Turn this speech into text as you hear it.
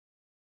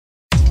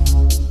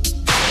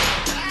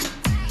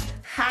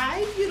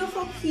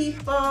beautiful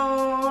people.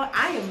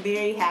 I am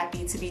very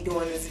happy to be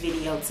doing this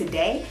video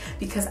today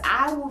because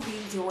I will be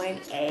doing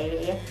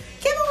a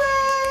giveaway.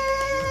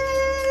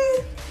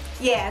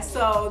 Yeah,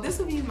 so this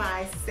will be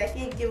my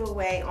second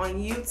giveaway on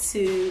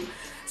YouTube.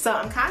 So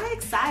I'm kind of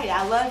excited.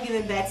 I love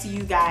giving back to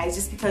you guys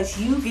just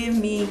because you give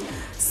me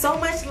so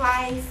much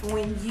life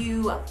when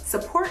you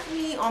support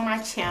me on my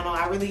channel.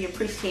 I really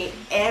appreciate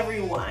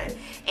everyone.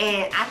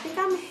 And I think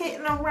I'm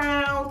hitting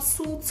around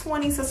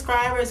 220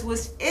 subscribers,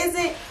 which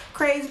isn't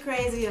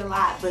crazy a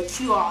lot, but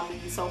you all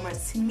mean so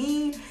much to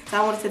me.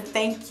 So I wanted to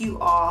thank you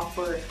all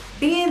for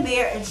being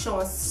there and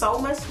showing so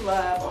much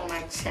love on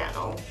my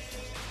channel.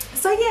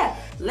 So yeah,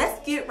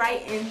 let's get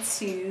right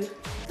into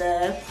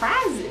the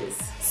prizes.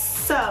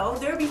 So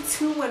there will be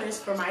two winners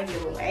for my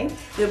giveaway.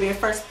 There'll be a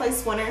first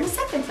place winner and a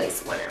second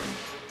place winner.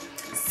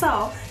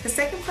 So the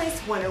second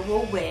place winner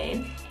will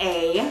win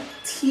a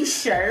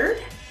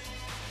t-shirt.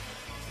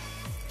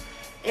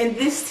 And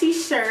this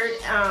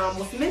t-shirt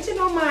was mentioned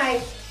on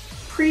my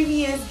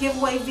previous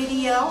giveaway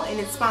video, and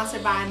it's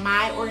sponsored by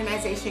my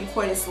organization,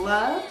 Cordis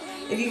Love.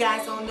 If you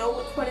guys don't know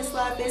what Cordis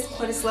Love is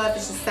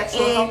a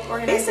sexual health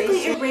organization.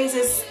 Basically, it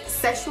raises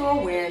sexual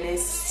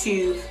awareness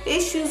to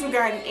issues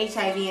regarding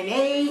HIV and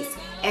AIDS,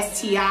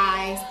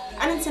 STIs,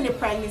 unintended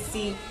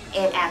pregnancy,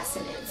 and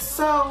abstinence.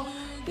 So,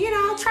 you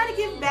know, try to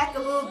give back a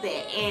little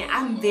bit, and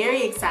I'm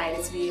very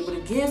excited to be able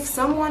to give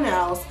someone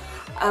else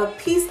a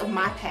piece of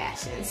my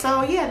passion.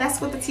 So yeah,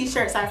 that's what the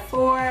t-shirts are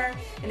for,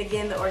 and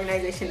again, the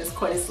organization is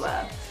Cordis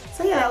Love.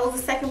 So yeah, that was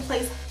the second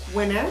place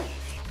winner.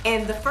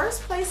 And the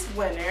first place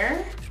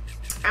winner,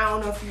 I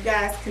don't know if you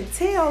guys can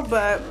tell,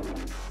 but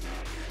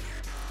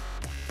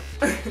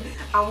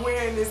I'm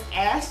wearing this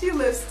ashy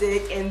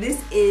lipstick, and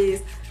this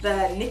is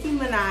the Nicki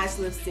Minaj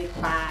lipstick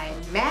by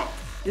MAC.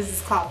 This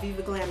is called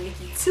Viva Glam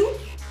Nicki 2.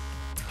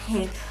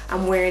 And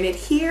I'm wearing it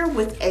here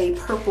with a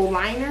purple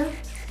liner.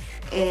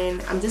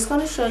 And I'm just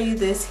gonna show you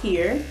this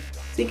here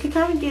so you can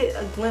kind of get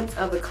a glimpse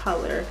of the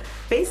color.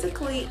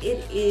 Basically,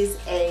 it is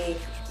a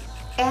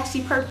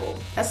ashy purple.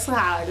 That's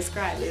how I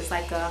describe it. It's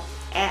like a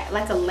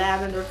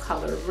lavender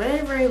color,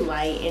 very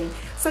light, and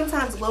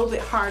sometimes a little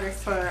bit harder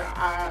for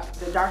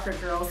the darker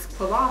girls to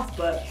pull off,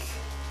 but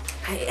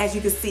as you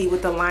can see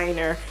with the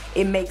liner,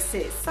 it makes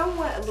it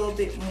somewhat a little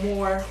bit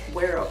more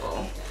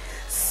wearable.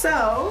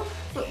 So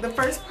the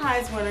first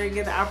prize winner, you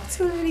get the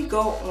opportunity to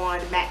go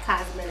on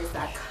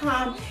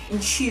MACcosmetics.com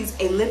and choose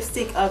a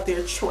lipstick of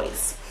their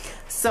choice.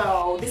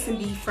 So this can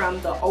be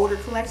from the older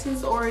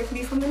collections or it can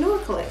be from the newer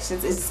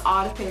collections. It just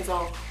all depends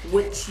on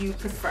which you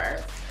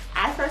prefer.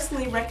 I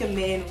personally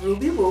recommend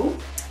Ruby Woo,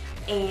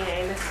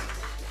 and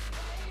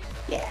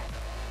yeah,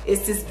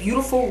 it's this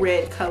beautiful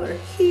red color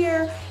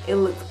here. It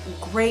looks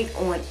great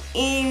on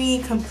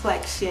any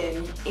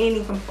complexion,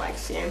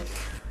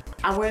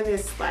 I wear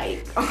this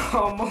like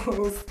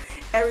almost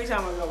every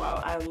time I go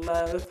out. I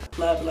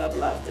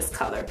love this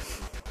color.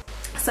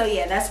 So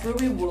yeah, that's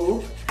Ruby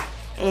Woo.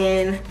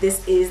 And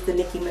this is the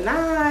Nicki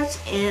Minaj,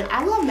 and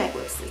I love MAC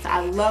lipsticks.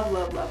 I love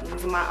them.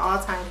 These are my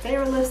all-time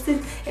favorite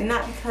lipsticks, and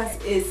not because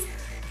it's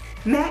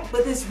MAC,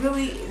 but this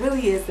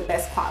really is the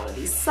best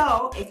quality.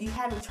 So if you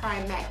haven't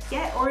tried MAC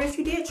yet, or if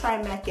you did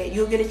try MAC yet,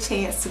 you'll get a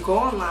chance to go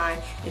online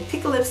and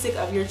pick a lipstick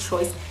of your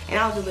choice, and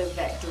I'll deliver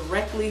that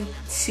directly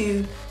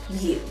to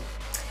you.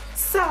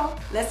 So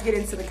let's get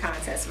into the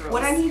contest rules.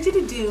 What I need you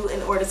to do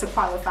in order to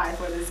qualify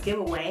for this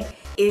giveaway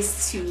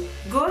is to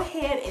go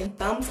ahead and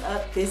thumbs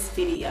up this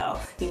video.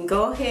 You can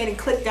go ahead and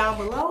click down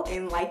below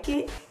and like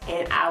it,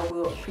 and I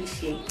will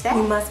appreciate that.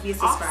 You must be a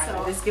subscriber.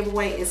 Also, this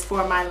giveaway is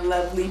for my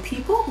lovely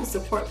people who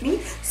support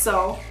me.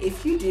 So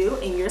if you do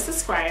and you're a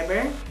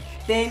subscriber,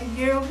 then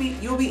you'll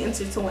be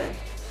entered to win.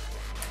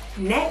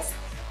 Next,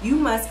 you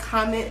must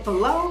comment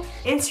below,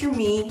 enter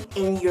me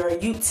in your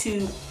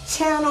YouTube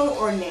channel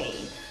or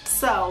name.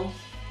 So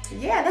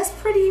yeah, that's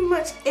pretty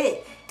much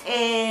it.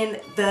 And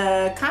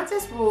the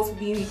contest rules will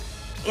be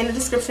in the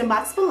description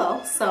box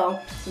below. So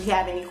if you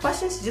have any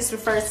questions, just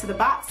refer to the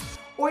box,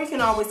 or you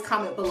can always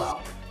comment below.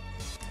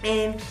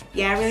 And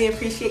yeah, I really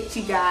appreciate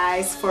you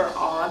guys for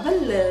all the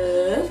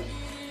love.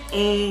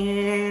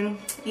 And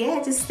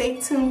yeah, just stay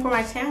tuned for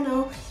my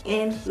channel,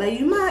 and love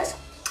you much.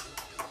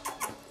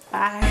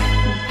 Bye.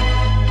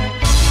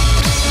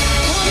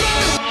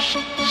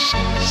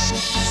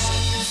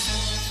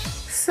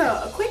 So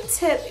a quick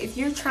tip, if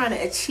you're trying to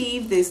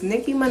achieve this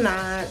Nicki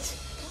Minaj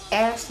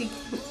ashy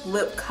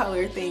lip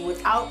color thing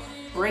without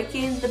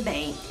breaking the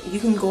bank, you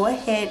can go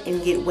ahead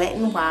and get Wet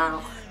n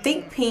Wild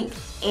Think Pink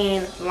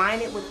and line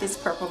it with this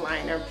purple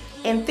liner.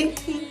 And Think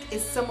Pink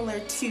is similar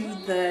to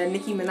the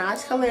Nicki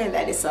Minaj color in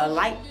that it's a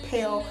light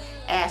pale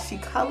ashy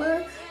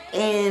color,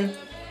 and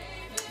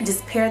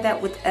just pair that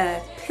with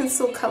a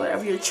pencil color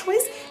of your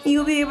choice and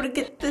you'll be able to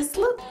get this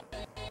look.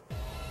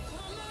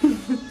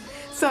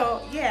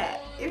 So yeah,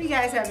 if you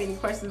guys have any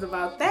questions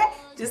about that,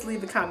 just leave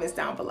the comments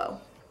down below.